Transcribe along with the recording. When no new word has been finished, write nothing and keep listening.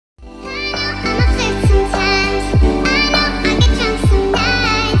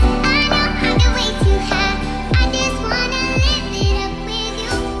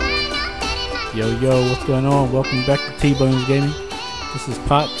Yo, what's going on? Welcome back to T-Bones Gaming. This is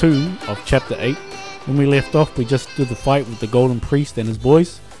part 2 of chapter 8. When we left off, we just did the fight with the Golden Priest and his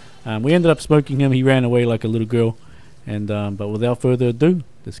boys. We ended up smoking him. He ran away like a little girl. And but without further ado,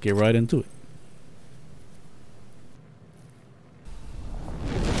 let's get right into it.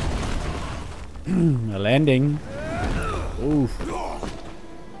 A landing. Oof.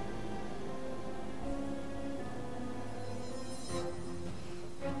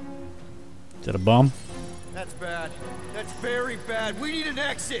 Is that a bomb? That's bad. That's very bad. We need an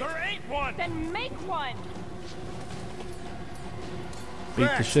exit. There ain't one. Then make one.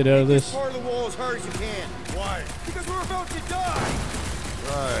 Beat the shit out of this. Part of the wall as hard as you can. Why? Because we're about to die.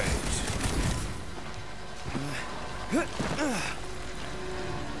 Right.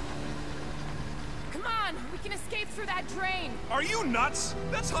 Come on, we can escape through that drain. Are you nuts?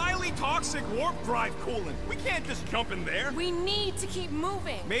 That's highly toxic warp drive coolant. We can't just jump in there. We need to keep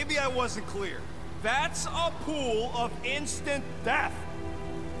moving. Maybe I wasn't clear. That's a pool of instant death.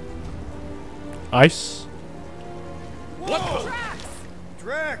 Ice. Whoa! Drax!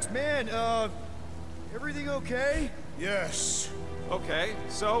 Drax, man, everything okay? Yes. Okay,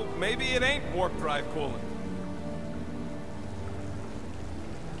 so maybe it ain't warp drive coolant.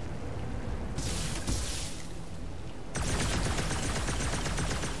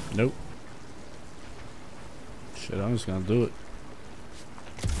 Nope. Shit, I'm just gonna do it.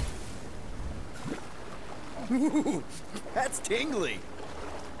 Ooh, that's tingly.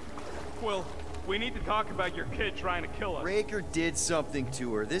 Quill, we need to talk about your kid trying to kill us. Raker did something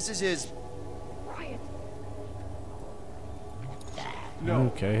to her. This is his... Quiet. No.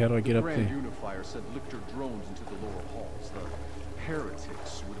 Okay, how do I get up Grand there? Unifier said lift your drones into the lower halls. The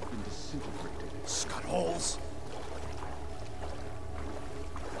heretics would have been disintegrated. Scud holes.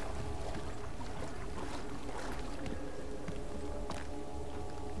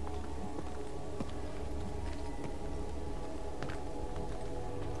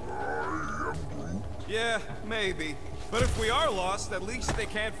 Yeah, maybe. But if we are lost, at least they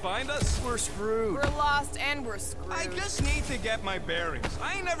can't find us. We're screwed. We're lost and we're screwed. I just need to get my bearings.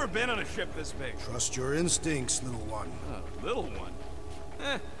 I ain't never been on a ship this big. Trust your instincts, little one. Little one.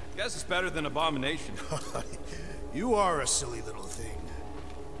 Guess it's better than Abomination. You are a silly little thing.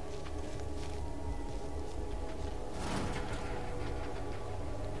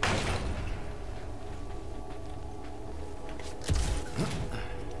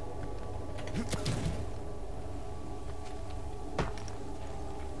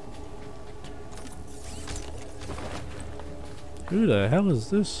 Who the hell is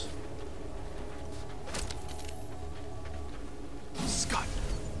this? Scott,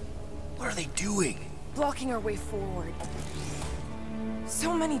 what are they doing? Blocking our way forward.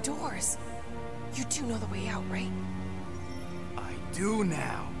 So many doors. You do know the way out, right? I do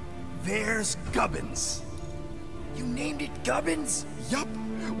now. There's Gubbins. You named it Gubbins? Yup.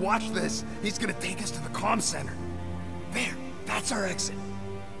 Watch this. He's gonna take us to the comm center. There. That's our exit.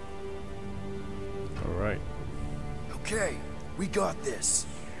 Alright. Okay. We got this.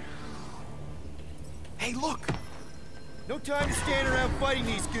 Hey, look! No time to stand around fighting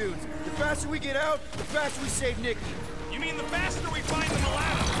these goons. The faster we get out, the faster we save Nikki. You mean the faster we find the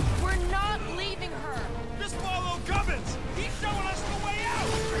ladder? We're not leaving her. Just follow Gubbins! He's showing us the way out!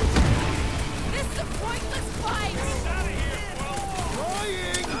 This is a pointless fight. Get out of here, Quill!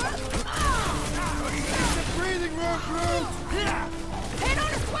 Trying! It's a breathing room, Groot! Hit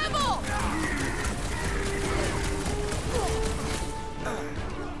on a swivel!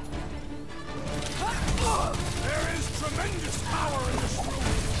 There is tremendous power in this room!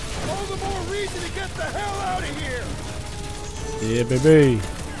 All the more reason to get the hell out of here! Yeah, baby.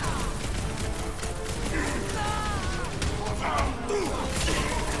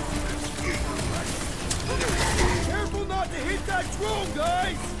 Careful not to hit that drone,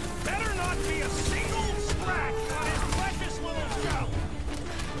 guys! Better not be a single scratch on his precious little shell!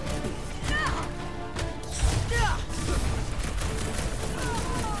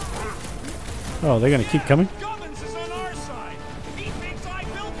 Oh, they're gonna keep coming? Gubbins is on our side! He thinks I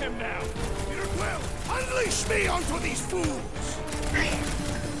built him now! Peter Quill, unleash me onto these fools!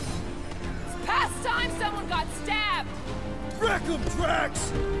 Past time someone got stabbed. Wreck 'em,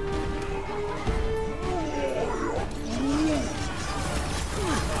 Drax!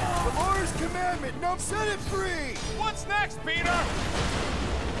 The Mars commandment, now set it free! What's next, Peter?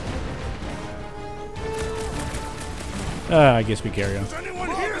 I guess we carry on. Does anyone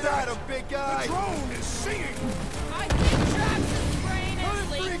Hear hear that, that? a big guy! The drone is singing! I think Drax's brain Let is it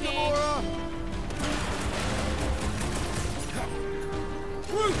free, leaking. Gamora!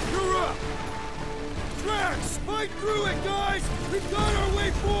 Groot, you're up! Drax, fight through it, guys! We've got our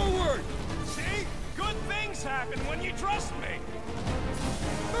way forward! See? always happen when you trust me.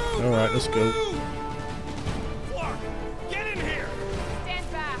 Alright, let's go. Clark, get in here.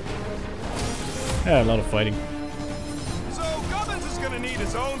 Stand back. Yeah, a lot of fighting. So Gubbins is gonna need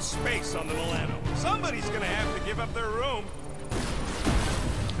his own space on the Milano. Somebody's gonna have to give up their room.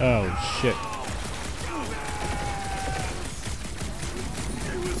 Oh, shit.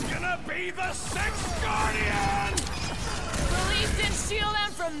 He was gonna be the Sex Guardian! Police didn't shield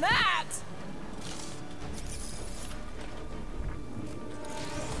them from that!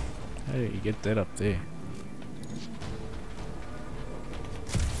 How did you get that up there?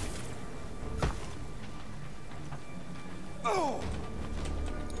 Oh!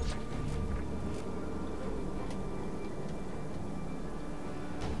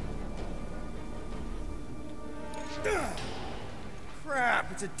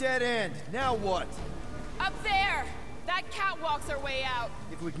 Crap, it's a dead end. Now what? Up there! That catwalk's our way out.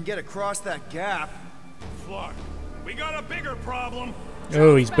 If we can get across that gap. Clark, we got a bigger problem.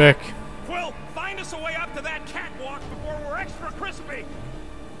 Oh, he's back. Quill, find us a way up to that catwalk before we're extra crispy.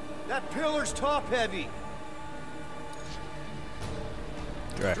 That pillar's top heavy.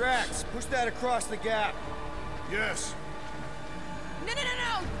 Drax. Drax, push that across the gap. Yes. No!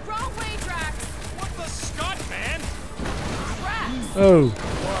 Wrong way, Drax! What the scut, man? Drax! Oh, You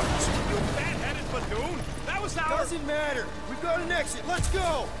fat-headed Badoon? That was our... Doesn't matter. We've got an exit. Let's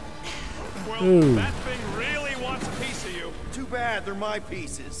go. Quill, Ooh. that thing really wants a piece of you. Too bad. They're my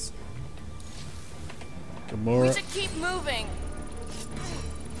pieces. We Gamora. should keep moving.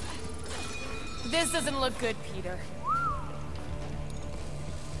 This doesn't look good, Peter.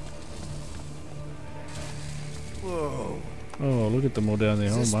 Whoa. Oh, look at them all down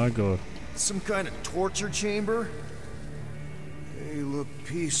there. Oh my god. Some kind of torture chamber? They look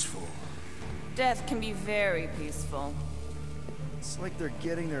peaceful. Death can be very peaceful. It's like they're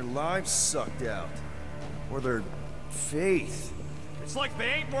getting their lives sucked out. Or their faith. It's like they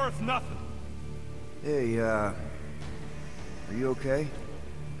ain't worth nothing. Hey, are you okay?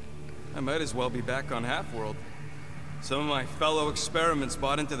 I might as well be back on Half-World. Some of my fellow experiments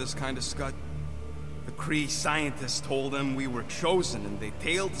bought into this kind of scut. The Kree scientists told them we were chosen, and they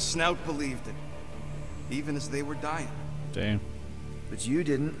tailed the snout believed it. Even as they were dying. Damn. But you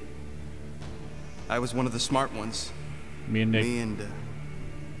didn't. I was one of the smart ones. Me and Nick. Me and,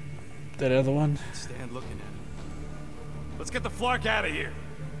 That other one. stand looking at it. Let's get the Flark out of here.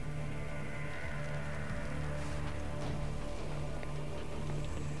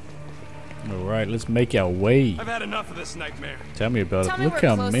 Alright, let's make our way. I've had enough of this nightmare. Tell me about Tell it. me Look we're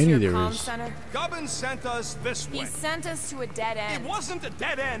how close many to your there comm is. center. Gubbins sent us this way. He sent us to a dead end. It wasn't a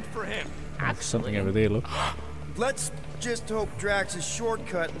dead end for him. Oh, something over there, look. Let's just hope Drax's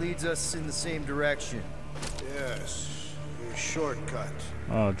shortcut leads us in the same direction. Yes. A shortcut.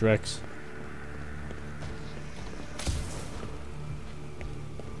 Oh, Drax.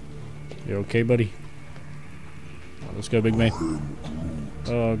 You okay, buddy? Oh, let's go, big man.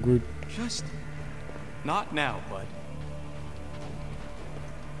 Oh, Groot. Just not now, bud.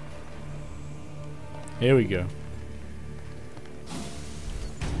 Here we go.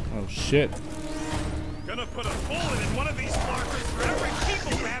 Oh, shit. Gonna put a bullet in one of these Flarkers for every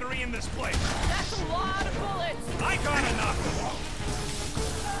people battery in this place. That's a lot of bullets. I got enough.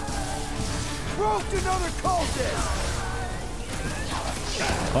 Broke another cultist!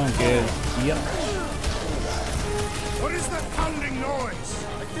 Punk is. Yep. What is that pounding noise?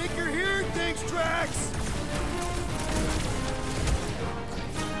 I think you're hearing things, Drax!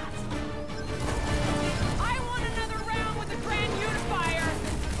 I want another round with the Grand Unifier.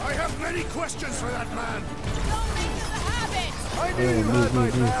 I have many questions for that man. Don't make this a habit. I knew you had my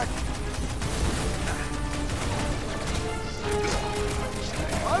back!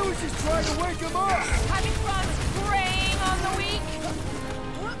 I was just trying to wake him up! Having fun preying on the weak.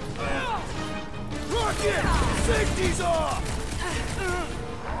 Rocket! Safety's off!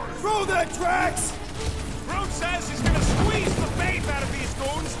 Throw that, Drax! Groot says he's gonna squeeze the faith out of these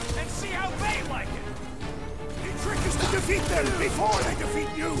goons and see how they like it. The trick is to defeat them before they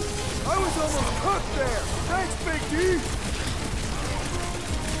defeat you. I was almost cooked there! Thanks, Big D!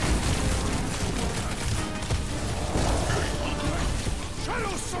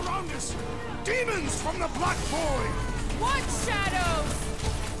 Shadows surround us. Demons from the Black Void. What shadows?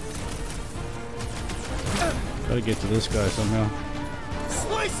 Gotta get to this guy somehow.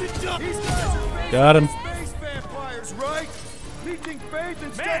 Slice it up! These guys are Got him. space vampires, right? Leeching faith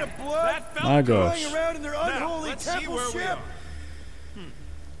instead Man, of blood? that felt My good. gosh. Going around in their Now, unholy let's see temple where we ship? are.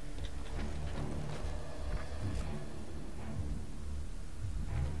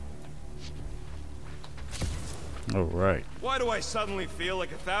 All right. Why do I suddenly feel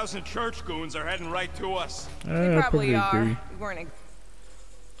like 1,000 church goons are heading right to us? They probably are. agree. We weren't.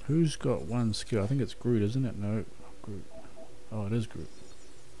 Who's got one skill? I think it's Groot, isn't it? No, Groot. Oh, it is Groot.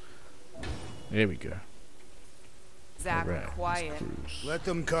 There we go. Exactly. Alright, Quiet. let's cruise. Let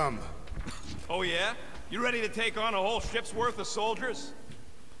them come. Oh yeah? You ready to take on a whole ship's worth of soldiers?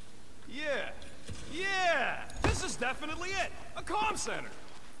 Yeah. Yeah! This is definitely it! A comm center!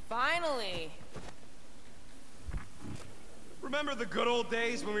 Finally. Remember the good old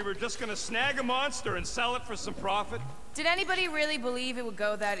days when we were just gonna snag a monster and sell it for some profit? Did anybody really believe it would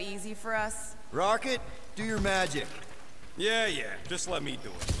go that easy for us? Rocket, do your magic. Yeah, just let me do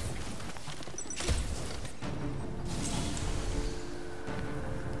it.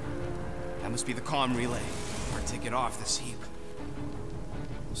 That must be the comm relay. Our ticket off this heap.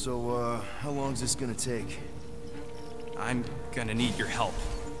 So, how long's this gonna take? I'm gonna need your help.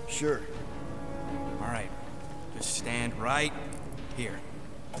 Sure. All right. Just stand right here.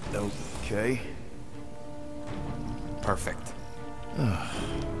 Okay. Perfect.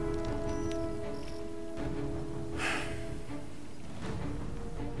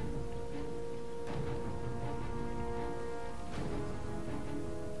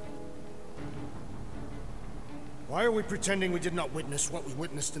 Why are we pretending we did not witness what we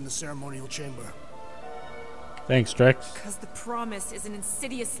witnessed in the ceremonial chamber? Thanks, Drax. Because the promise is an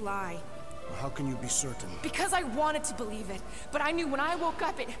insidious lie. Well, how can you be certain? Because I wanted to believe it, but I knew when I woke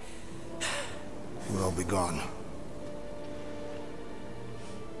up it... We'll all be gone.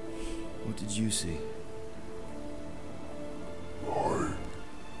 What did you see?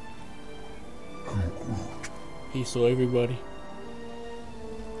 He saw everybody.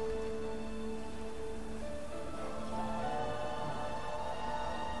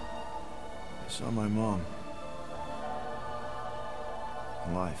 I saw my mom.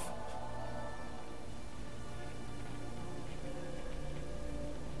 Alive.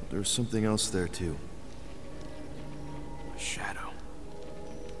 But there was something else there too. A shadow.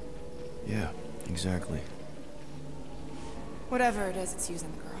 Yeah, exactly. Whatever it is, it's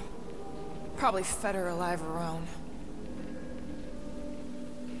using the girl. Probably fed her alive her own.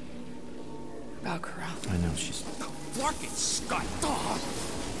 About Corral. I know, she's... Fucking Scott!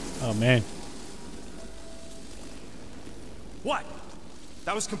 Oh man. What?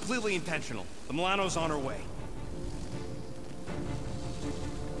 That was completely intentional. The Milano's on her way.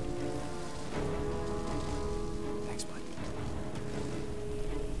 Thanks, bud.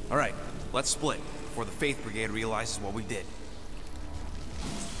 All right, let's split before the Faith Brigade realizes what we did.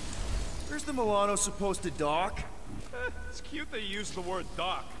 Where's the Milano supposed to dock? It's cute they used the word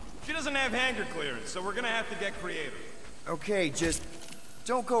dock. She doesn't have hangar clearance, so we're gonna have to get creative. Okay, just...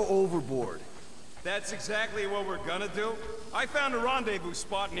 don't go overboard. That's exactly what we're gonna do. I found a rendezvous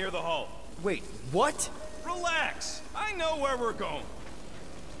spot near the hull. Wait, what? Relax. I know where we're going.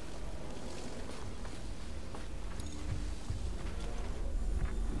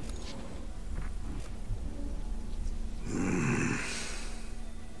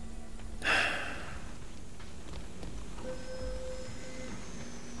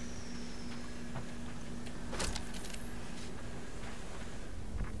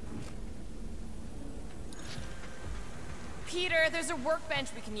 Peter, there's a workbench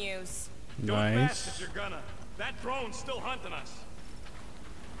we can use. Do it fast Nice. if you're gonna. That drone's still hunting us.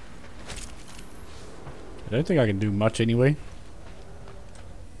 I don't think I can do much anyway.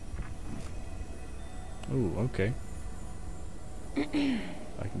 Oh, okay.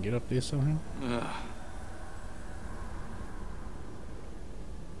 I can get up there somehow. Yeah.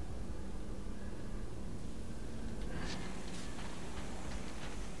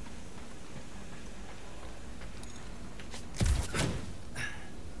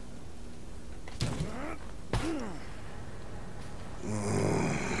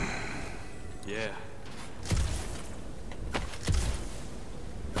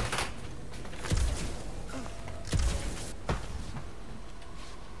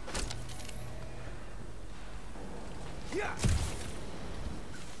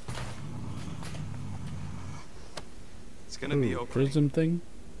 It's gonna be Ooh, okay. prism thing.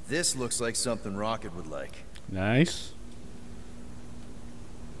 This looks like something Rocket would like. Nice.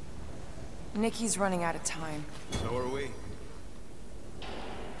 Nikki's running out of time. So are we.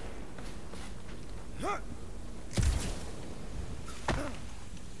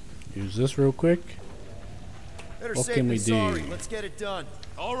 Use this real quick. Better What safe can than we sorry. do? Let's get it done.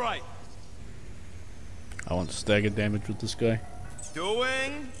 All right. I want stagger damage with this guy.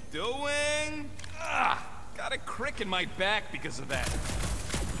 Doing. Got a crick in my back because of that.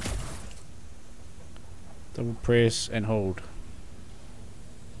 Double press and hold.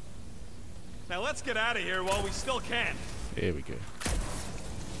 Now let's get out of here while we still can. There we go.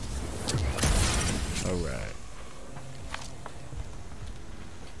 All right.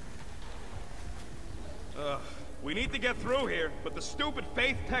 We need to get through here, but the stupid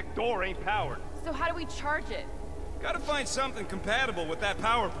Faith Tech door ain't powered. So how do we charge it? Gotta find something compatible with that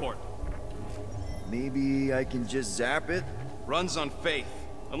power port. Maybe I can just zap it? Runs on faith.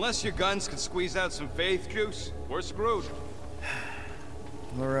 Unless your guns can squeeze out some faith juice, we're screwed.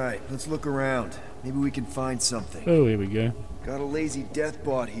 Alright, let's look around. Maybe we can find something. Oh, here we go. Got a lazy death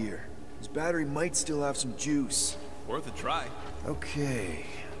bot here. His battery might still have some juice. Worth a try. Okay.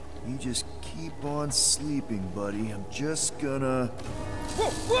 You just keep on sleeping, buddy. I'm just gonna...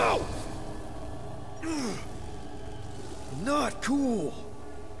 Whoa! Whoa! Not cool!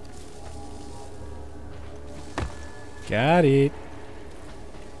 Got it.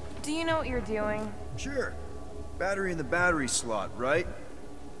 Do you know what you're doing? Sure. Battery in the battery slot, right?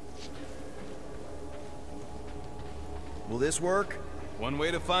 Will this work? One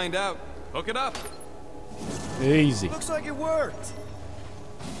way to find out. Hook it up. Easy. Looks like it worked.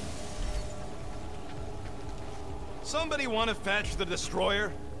 Somebody want to fetch the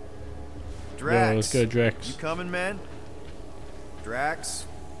destroyer? Drax. Yeah, let's go, Drax. You coming, man? Drax?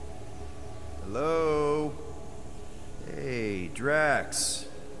 Hello? Hey, Drax.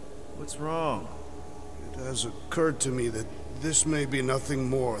 What's wrong? It has occurred to me that this may be nothing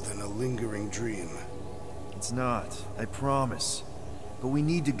more than a lingering dream. It's not, I promise. But we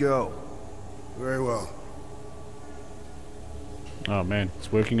need to go. Very well. Oh man,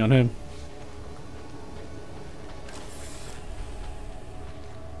 it's working on him.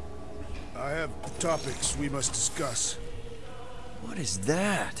 I have topics we must discuss. What is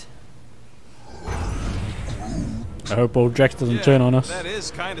that? I hope old Drax doesn't turn on us. That is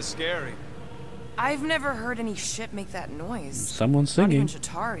kind of scary. I've never heard any ship make that noise. Someone's Not singing. even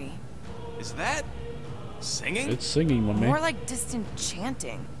Chitauri. Is that singing? It's singing, my man. More like distant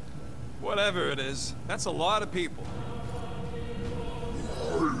chanting. Whatever it is, that's a lot of people.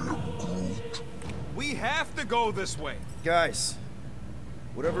 We have to go this way. Guys,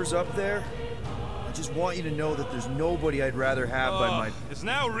 whatever's up there, I just want you to know that there's nobody I'd rather have by my... Is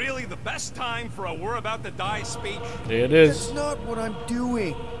now really the best time for a we're about to die speech? There it is. That's not what I'm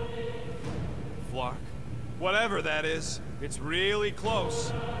doing. Flark. Whatever that is, it's really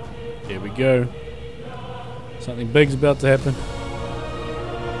close. Here we go. Something big's about to happen.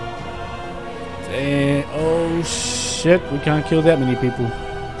 Damn. Oh shit, we can't kill that many people.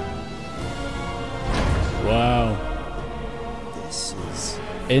 Wow. This is...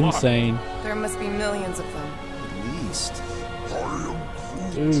 Insane. There must be millions of them. at least.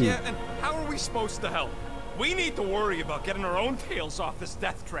 Dude. Yeah, and how are we supposed to help? We need to worry about getting our own tails off this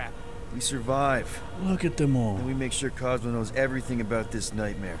death trap. We survive. Look at them all. And we make sure Cosmo knows everything about this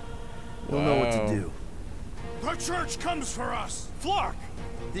nightmare. We'll know what to do. The church comes for us! Flark!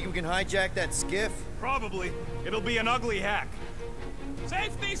 Think we can hijack that skiff? Probably. It'll be an ugly hack.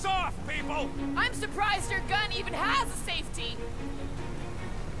 Safety's off, people! I'm surprised your gun even has a safety.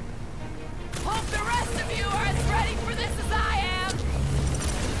 Hope the rest of you are as ready for this as I am.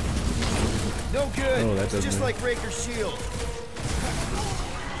 No good. Oh, that it's doesn't just work. like Raker's shield.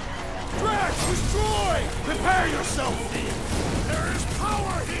 Drax, destroy! Prepare yourself! There is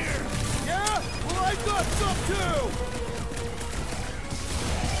power here! Yeah? Well, I got some too!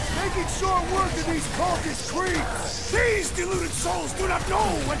 Making short work of these cultist creeps! These deluded souls do not know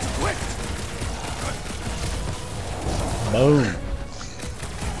when to quit! Boom.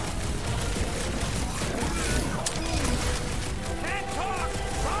 Can't talk!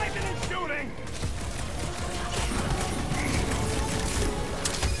 Driving and shooting!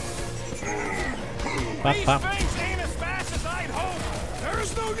 Pop, These pop. things ain't as fast as I'd hoped! There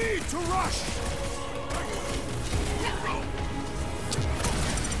is no need to rush!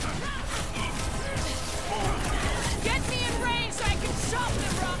 Get me in range so I can chop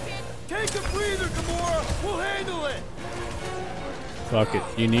them, Rocket. Take a breather, Gamora! We'll handle it! Fuck it.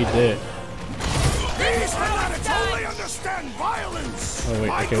 You need that. These fanatics only understand violence! Oh, wait,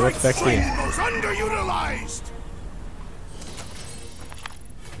 My okay, great what's back strength here? goes underutilized!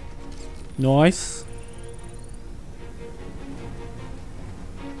 Nice.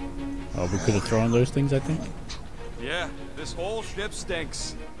 Oh, we could have thrown those things, I think. Yeah, this whole ship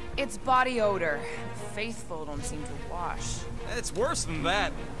stinks. It's body odor. Faithful don't seem to wash. It's worse than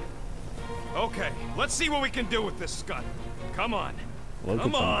that. Okay, let's see what we can do with this scud. Come on. Look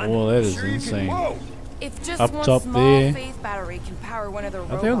Come at them. on. Oh, that is Sure you can- insane. Whoa! If just Up one top small there. faith battery can power one of their Are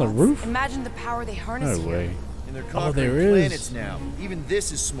robots, they on the roof? imagine the power they harness No here. way. And they're Oh, conquering there is. planets now. Even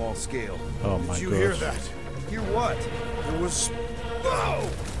this is small scale. Oh my Did you hear gosh. that? Hear what? There was... Whoa!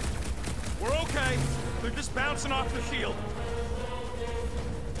 We're okay. They're just bouncing off the shield.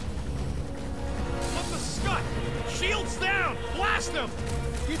 What the scut? Shield's down! Blast them!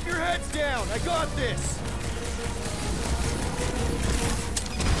 Keep your heads down. I got this.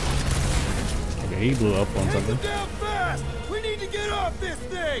 Okay, he blew up on Take something. them down fast. We need to get off this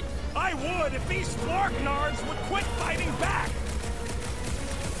thing. I would if these Flarknards would quit fighting back!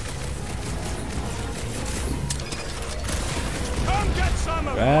 Come get some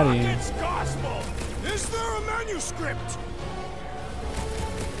of Rocket's gospel! Is there a manuscript?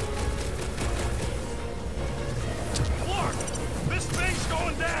 Clark, this thing's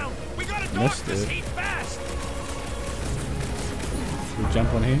going down! We gotta dock Missed this it. heat fast! Should we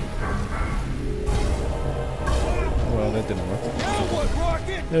jump on here? Well, that didn't work. Now what,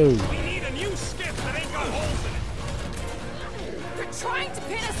 Rocket? No. We need a new skip that ain't got holes in it! They're trying to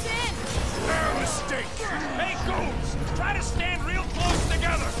pin us in! Their mistake. Hey, Goons! Try to stand real close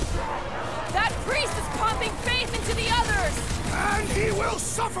together! That priest is pumping faith into the others! And he will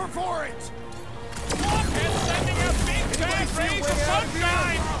suffer for it. Blockhead's sending out big bad rays of some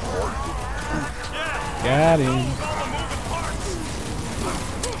kind! Yeah, Got him. all the moving parts!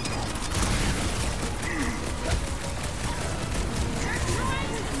 They're trying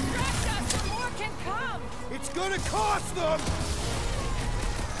to distract us so more can come! It's gonna cost them.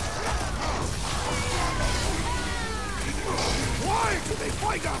 Why do they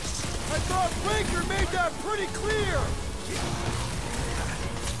fight us? I thought Breaker made that pretty clear.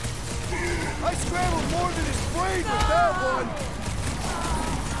 I scrambled more than his brain with that one.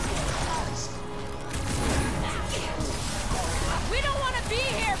 We don't want to be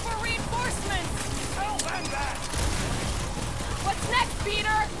here for reinforcements! Tell them that! What's next,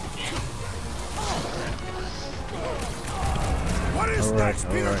 Peter? What is next,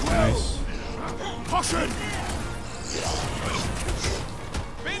 Peter Alright, Quill? nice. Caution!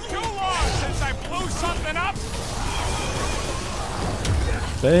 Been too long since I blew something up!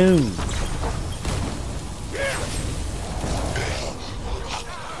 Boom.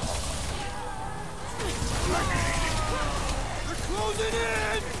 They're closing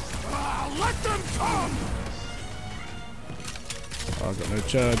in. Let them come! Oh, I got no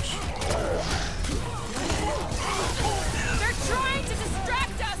charge. They're trying to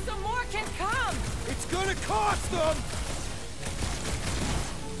distract us so more can come! It's gonna cost them.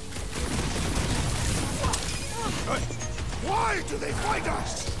 Why do they fight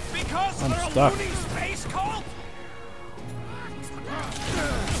us? Because I'm they're stuck. a loony space cult?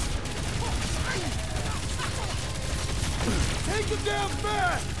 Take them down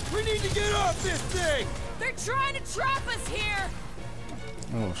fast. We need to get off this thing. They're trying to trap us here!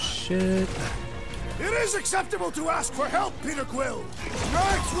 Oh shit. It is acceptable to ask for help, Peter Quill.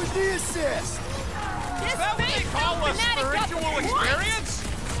 Drax with the assist. This Is that what they faith call a fanatic got the spiritual point. experience?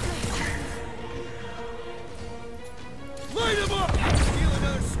 Light them up. Steal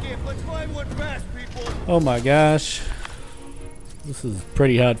another skip. Let's find one fast, people. Oh my gosh. This is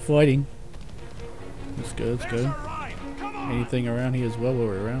pretty hard fighting. Let's go, let's There's go. our ride. Come on! Anything around here as well while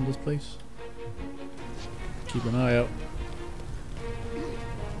we're around this place? Keep an eye out.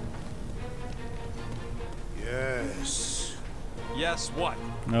 Yes. Yes, what?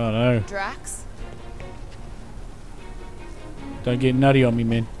 Oh no. Drax? Don't get nutty on me,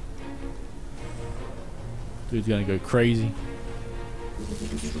 man. Dude's gonna go crazy.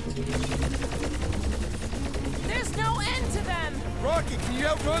 There's no end to them! Rocket, can you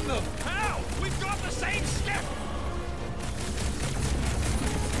outrun them? How? We've got the same skip!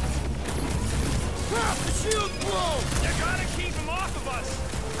 Crap, the shield's blown. You gotta keep him off of us!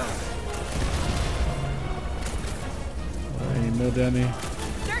 Any more down here?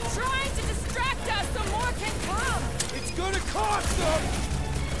 They're trying to distract us so more can come! It's gonna cost them.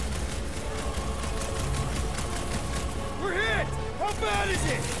 We're hit. How bad is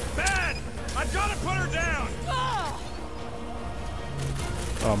it? Bad! I've gotta put her down! Ugh.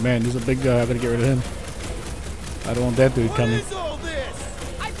 Oh man, there's a big guy. I gotta get rid of him. I don't want that dude What coming. is all this?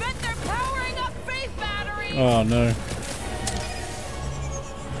 I bet they're powering up faith batteries! Oh no.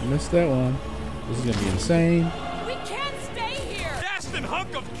 Missed that one. This is gonna be insane. We can't stay here! Gaston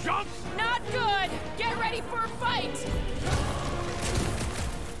hunk of junk! Not good! Get ready for a fight!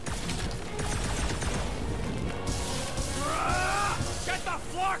 Get the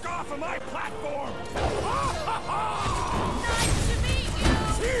flock off of my platform! Nice to meet you!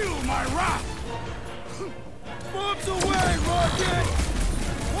 Feel my wrath! Bombs away, Rocket!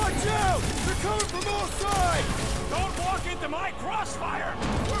 Watch out! They're coming from all sides! Don't walk into my crossfire!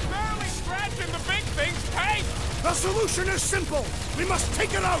 We're barely scratching the big thing's paint! The solution is simple. We must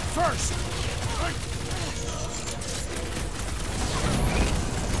take it out first.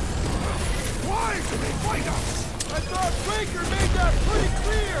 Why do they fight us? I thought Breaker made that pretty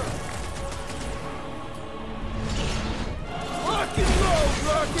clear! Rock and roll,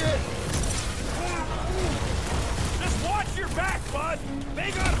 Rocket! Just watch your back, bud.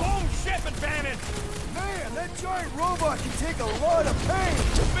 They got home ship advantage. Man, that giant robot can take a lot of pain!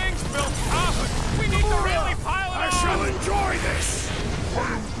 The thing's built tough. We need to really pile it I on. shall enjoy this!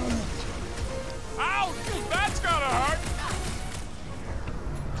 Ouch! That's gotta hurt.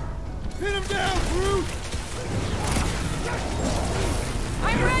 Hit him down, Groot!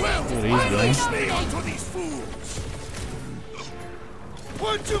 I'm ready! There he's going. Release me onto these fools!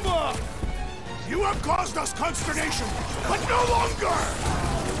 Punch him up! You have caused us consternation, but no longer!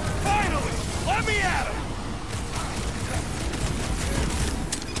 Finally! Let me at him!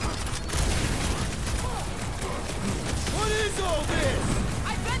 What is all this?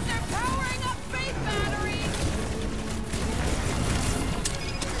 I bet they're powering up faith batteries.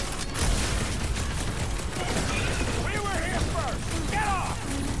 We were here first. Get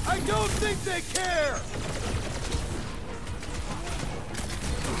off! I don't think they care!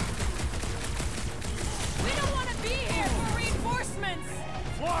 We don't want to be here for reinforcements.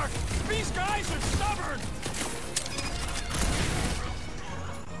 Clark, these guys are stubborn.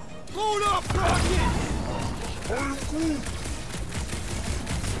 Load up, Rocket!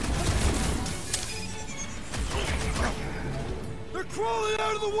 They're crawling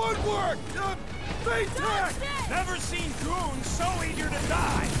out of the woodwork! Faith tack! Never seen goons so eager to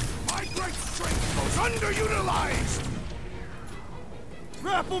die. My great strength goes underutilized!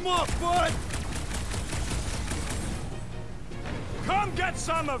 Wrap them up, bud! Come get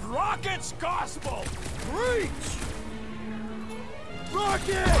some of Rocket's gospel. Reach!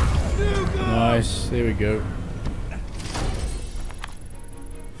 Rocket! New gun! Nice. There we go.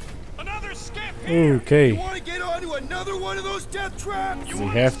 Another skip here. You Okay. want to get onto another one of those death traps? You We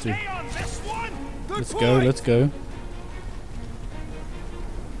wanna have to. stay on this one? Good Let's point. go. Let's go.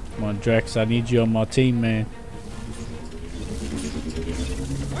 Come on, Drax. I need you on my team, man.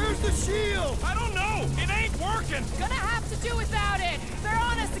 Where's the shield? I don't know. It ain't working. Gonna have to do without it. They're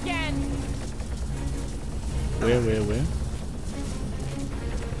on us again. Where?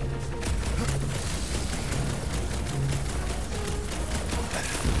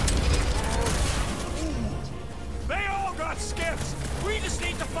 They all got skips. We just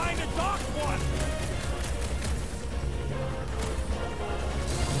need to find a docked one.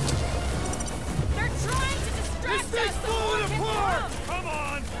 They're trying to distract This thing's us. so falling more can apart. come. Come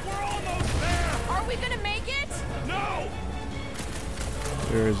on. We're almost there. Are we gonna make it? No.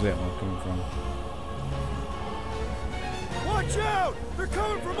 Where is that one coming from? Watch out! They're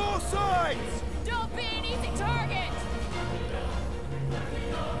coming from all sides! Don't be an easy target.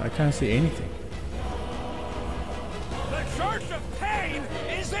 I can't see anything. The Church of Pain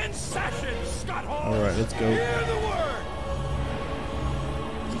is in session, Scutthole. All right, let's go. Hear the word!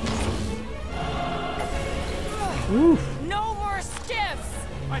 Oof. No more skiffs.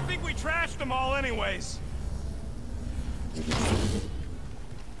 I think we trashed them all anyways.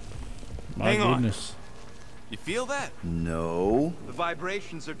 My Hang on. goodness. You feel that? No. The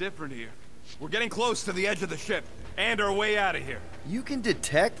vibrations are different here. We're getting close to the edge of the ship and our way out of here. You can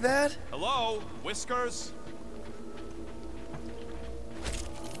detect that? Hello, Whiskers?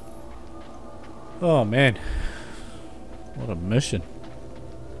 Oh man. What a mission.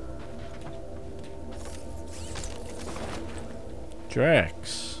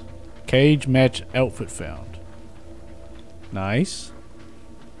 Drax. Cage match outfit found. Nice.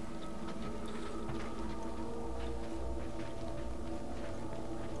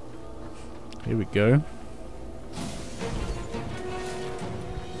 Here we go.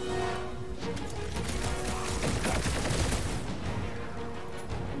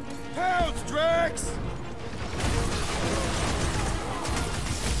 Pounds, Drax!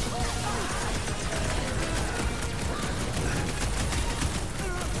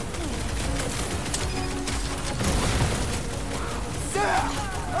 Zap!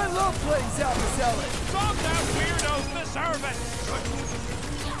 I love playing Zap and Sell It! Some that weirdos deserve it.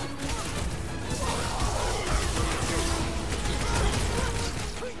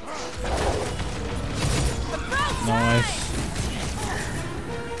 Nice.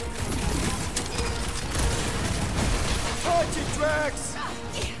 Punch it, Drax!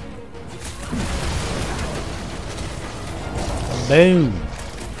 Boom.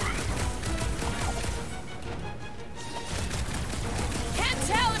 Can't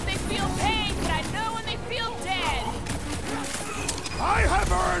tell if they feel pain, but I know when they feel dead. I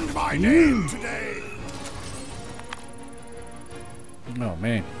have earned my name today! Oh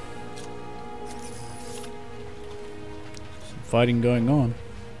man. Some fighting going on.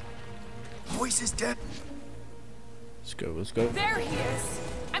 Voice is dead. Let's go, let's go. There he is.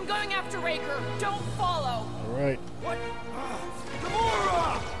 I'm going after Raker. Don't follow. Alright. What?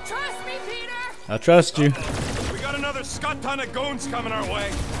 Gamora! Trust me, Peter. I trust you. We got another scut ton of goons coming our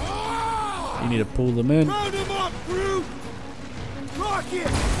way. You need to pull them in. Round him up, Groot! Rocket!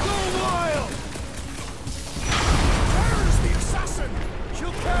 Go wild! There's the assassin!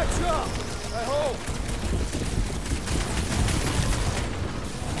 She'll catch up! I hope!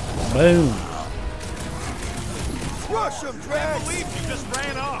 Boom. Rush him, I Drax! believe you just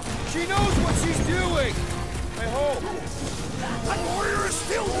ran off. She knows what she's doing! I hope! That warrior is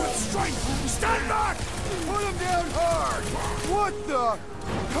still with strength! Stand back! Put him down hard! What the?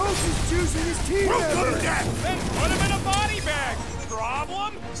 Coach is choosing his team members! Then put him in a body bag.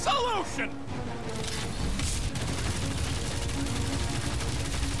 Problem? Solution.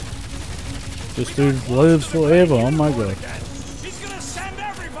 This dude lives forever. Oh my god. He's gonna send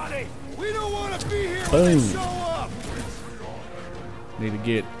everybody. We don't want to be here when Boom. they show up! Need to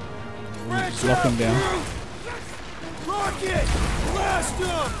get Branch lock him out, down. Groot! Rocket! Blast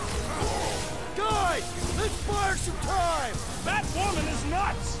him! Guys, let's fire some time! That woman is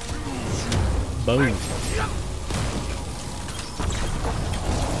nuts. Boom.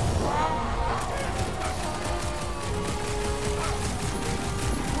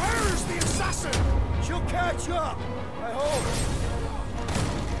 Where is the assassin? She'll catch up! I hope!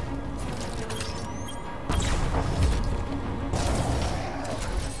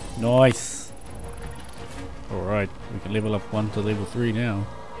 Nice. Alright, we can level up 1 to level 3 now.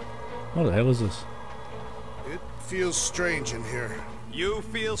 What the hell is this? It feels strange in here. You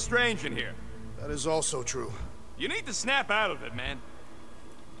feel strange in here. That is also true. You need to snap out of it, man.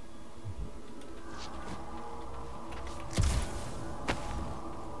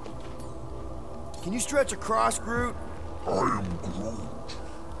 Can you stretch across, Groot?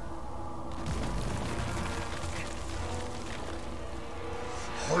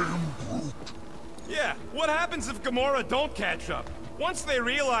 Yeah, what happens if Gamora don't catch up? Once they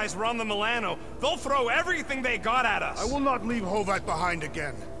realize we're on the Milano, they'll throw everything they got at us. I will not leave Hovat behind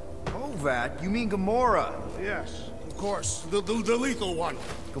again. Hovat? You mean Gamora? Yes, of course. The lethal one.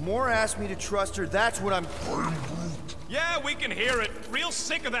 Gamora asked me to trust her, that's what I'm... Yeah, we can hear it. Real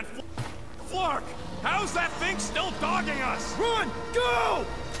sick of that Flark. How's that thing still dogging us? Run! Go!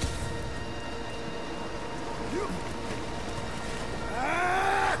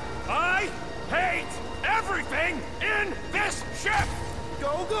 I hate everything in this ship!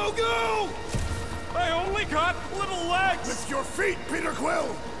 Go, go, go! I only got little legs! Lift your feet, Peter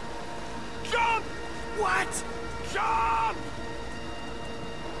Quill! Jump! What? Jump!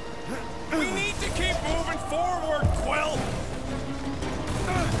 We need to keep moving forward, Quill!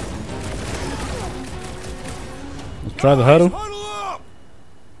 Let's try the huddle. Huddle up!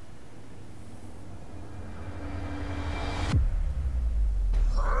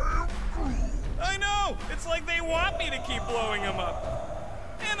 I know! It's like they want me to keep blowing them up.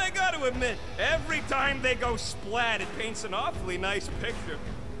 And I gotta admit, every time they go splat, it paints an awfully nice picture.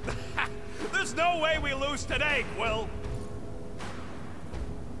 There's no way we lose today, Quill.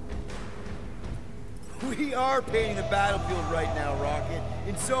 We are painting the battlefield right now, Rocket,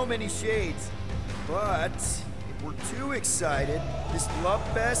 in so many shades. But if we're too excited, this love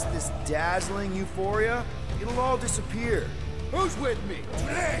fest, this dazzling euphoria, it'll all disappear. Who's with me?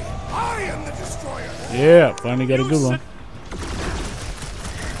 Today, I am the destroyer! Yeah, finally got a good one.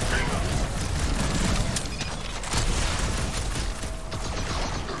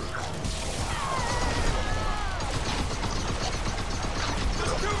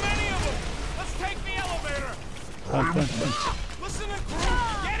 There's too many of them! Let's take the elevator! Listen to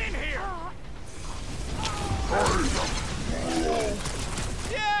Groot! Get in here!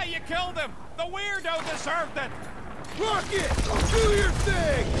 Yeah, you killed him! The weirdo deserved it! Rocket! Do your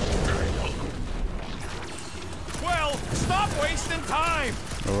thing! Well, stop wasting time!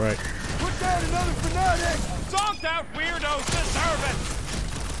 Alright. Put down another fanatic! Zonked out weirdos deserve it!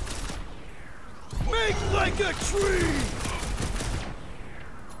 Make like a tree!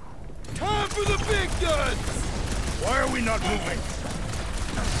 Time for the big guns! Why are we not moving?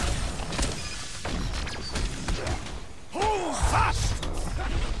 Hold fast!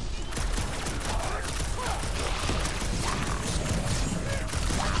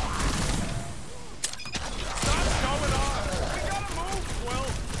 What's going on? We gotta move, Quill!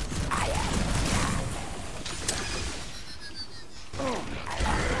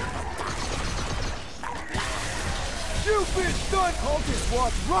 Stupid stunt cultist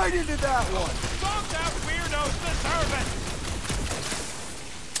walked right into that one! Zonked out weirdos deserve it!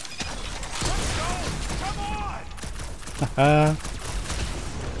 Let's go! Come on!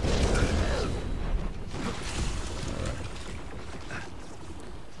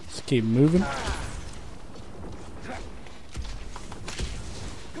 keep moving.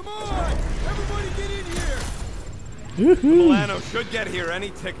 Come on! Everybody get in here! Woohoo! Milano should get here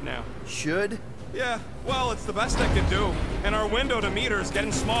any tick now. Should? Yeah, well, it's the best I can do. And our window to meet her is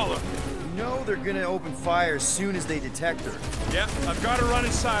getting smaller. You know they're gonna open fire as soon as they detect her. Yep, I've got her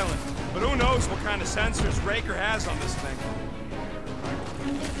running silent. But who knows what kind of sensors Raker has on this thing.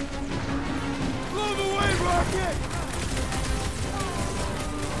 Blow them away, Rocket!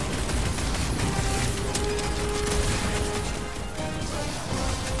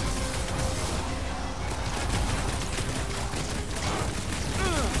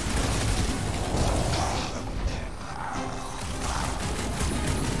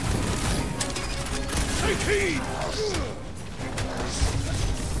 Take heed!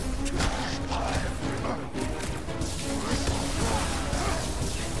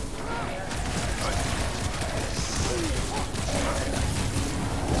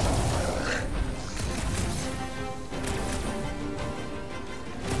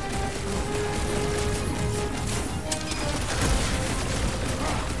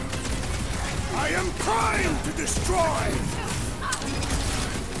 I am primed to destroy!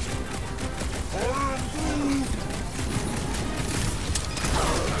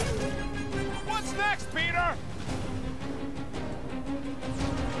 What's next, Peter?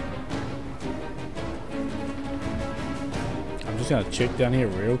 I'm just gonna check down here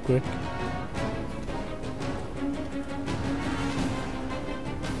real quick.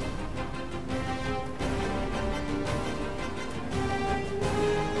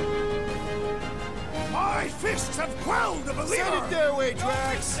 My fists have quelled the believer! Send it their way,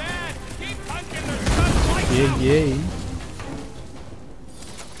 Drax! Dad, keep punching their stuff like Yeah, yeah.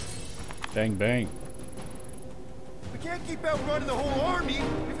 Bang, bang. We can't keep outrunning the whole army!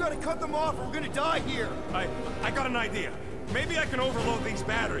 We've got to cut them off or we're gonna die here! I got an idea. Maybe I can overload these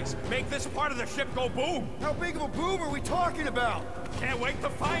batteries. Make this part of the ship go boom. How big of a boom are we talking about? Can't wait to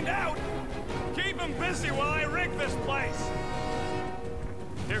find out. Keep them busy while I rig this place.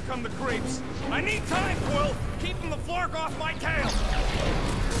 Here come the creeps. I need time, Quill. Keeping the flark off my tail.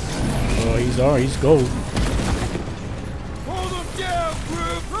 Oh, he's gold. Hold them down,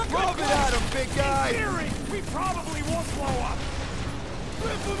 group! Rub it at him, big guy! In theory, we probably won't blow up.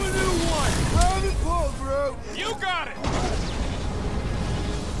 Rip him a new one! Round and pull, group! You got it!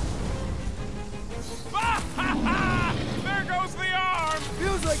 Ah, ha, ha! There goes the arm!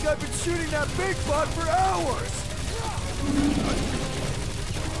 Feels like I've been shooting that big butt for hours!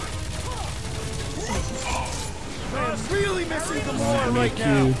 Man, really missing the more right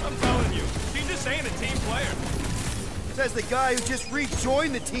now! I'm telling you, he just ain't a team player. Says the guy who just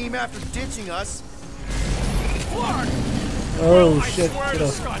rejoined the team after ditching us. Clark! Oh I shit! swear Get to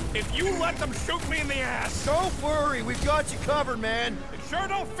off. Scott, if you let them shoot me in the ass, Don't worry, we've got you covered, man. it sure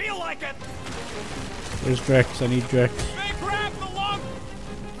don't feel like it. Where's Drax? I need Drax. They grabbed the long.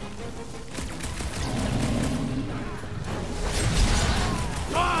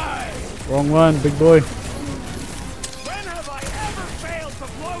 Die! Wrong one, big boy. When have I ever failed to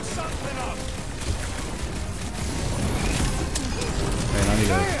blow something up? Man, I need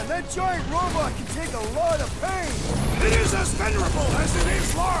a. Man, that giant robot can take a lot of pain! It is as venerable as it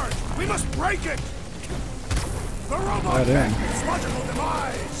is large! We must break it! The robot damn. met its logical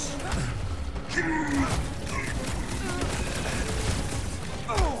demise!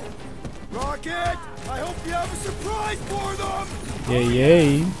 Oh. Rocket! I hope you have a surprise for them!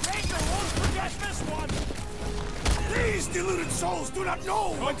 Yay! Baker won't forget this one. These deluded souls do not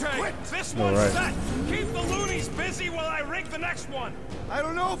know when to Okay, quit! this All one's right. set. Keep the loonies busy while I rig the next one. I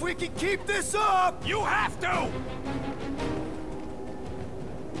don't know if we can keep this up! You have to.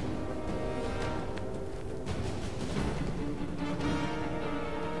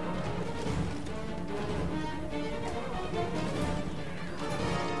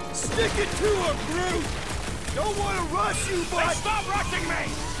 Stick it to him, Groot! Don't want to rush you, They but stop rushing me.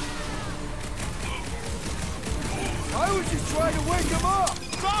 I was just trying to wake him up!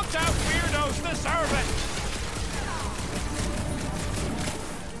 Zonked out weirdos deserve it.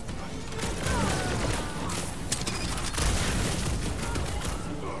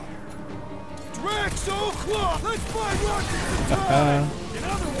 Drax O'Clock! Let's find Rocket some time! In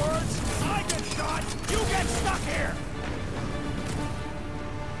other words, I get shot, you get stuck here.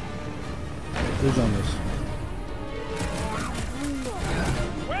 Who's on this?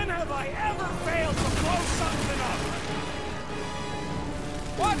 When have I ever failed to blow something up?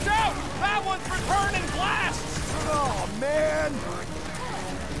 Watch out! That one's returning blasts! Oh, man!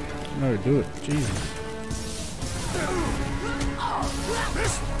 No, do it. Jesus.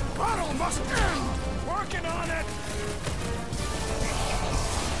 This battle must end! Working on it!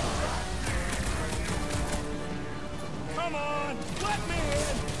 Come on, let me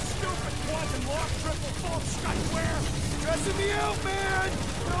in! Stupid quantum lock triple fault scuttware! Stressing me out, man!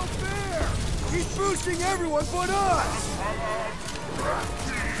 No fair! He's boosting everyone but us!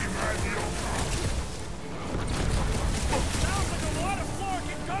 Sounds like a lot of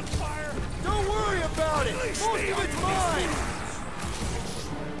Florkin gunfire! Don't worry about it! Most of it's mine!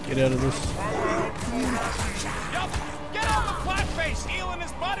 Get out of this. Yup! Get on the flat face, healing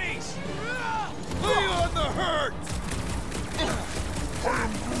his buddies! Lay on the hurt!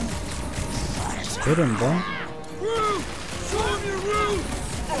 Hit him, bro. Root! Show him your roots!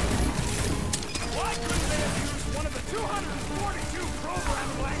 Why couldn't they have used one of the 242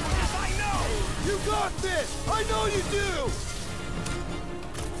 programming languages I know? You got this! I know you do!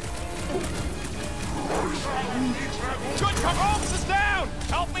 Good Carols is down!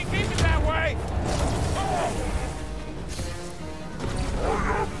 Help me keep it that way!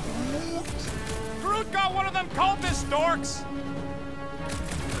 Groot got one of them cultist dorks!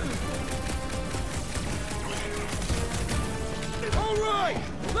 All right!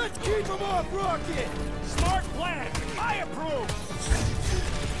 Let's keep him off Rocket! Smart plan! I approve!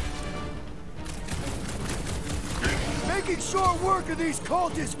 Making short work of these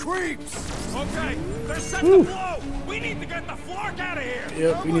cultist creeps! Okay, they're set to blow! We need to get the Flark out of here!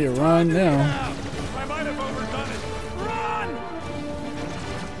 Yep, we need to run now. I might have overdone it. Run!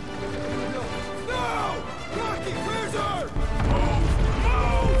 No! Rocky, where's her?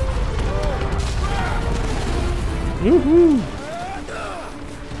 Move! Woohoo!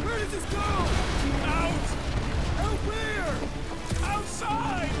 Where does this go? Out! Out where?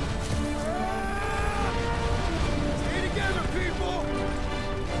 Outside! Stay together, people!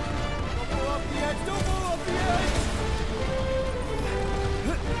 Don't blow off the edge! Don't blow off the edge!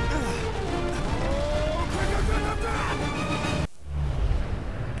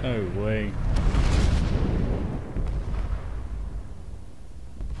 No way.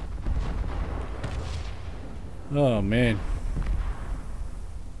 Oh man.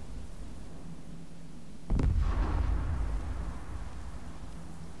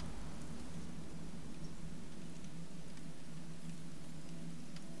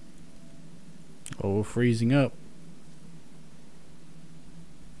 Oh, we're freezing up.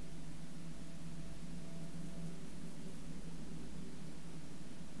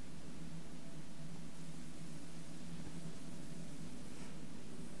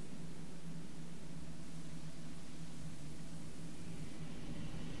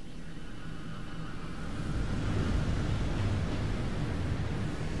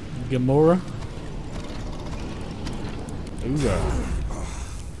 Gamora. Hoorah.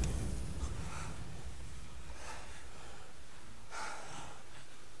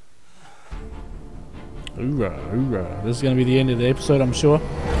 Hoorah, hoorah. This is going to be the end of the episode, I'm sure.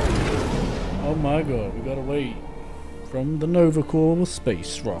 Oh my god, we got away from the Nova Core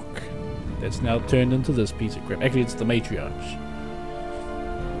space rock. That's now turned into this piece of crap. Actually, it's the Matriarch.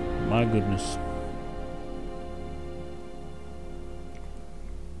 My goodness.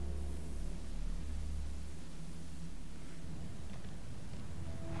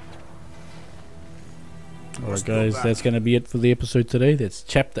 Alright guys, that's going to be it for the episode today. That's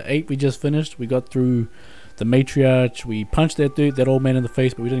chapter 8 we just finished. We got through the Matriarch. We punched that dude, that old man in the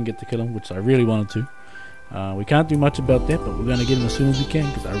face, but we didn't get to kill him, which I really wanted to. We can't do much about that, but we're going to get him as soon as we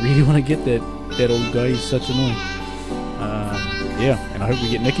can, because I really want to get that old guy. He's such annoying. Yeah, and I hope we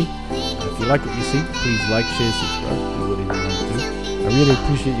get Nikki. If you like what you see, please like, share, subscribe, do whatever you want to do. I really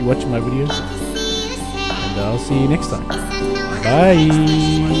appreciate you watching my videos, and I'll see you next time.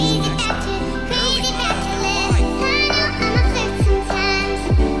 Bye!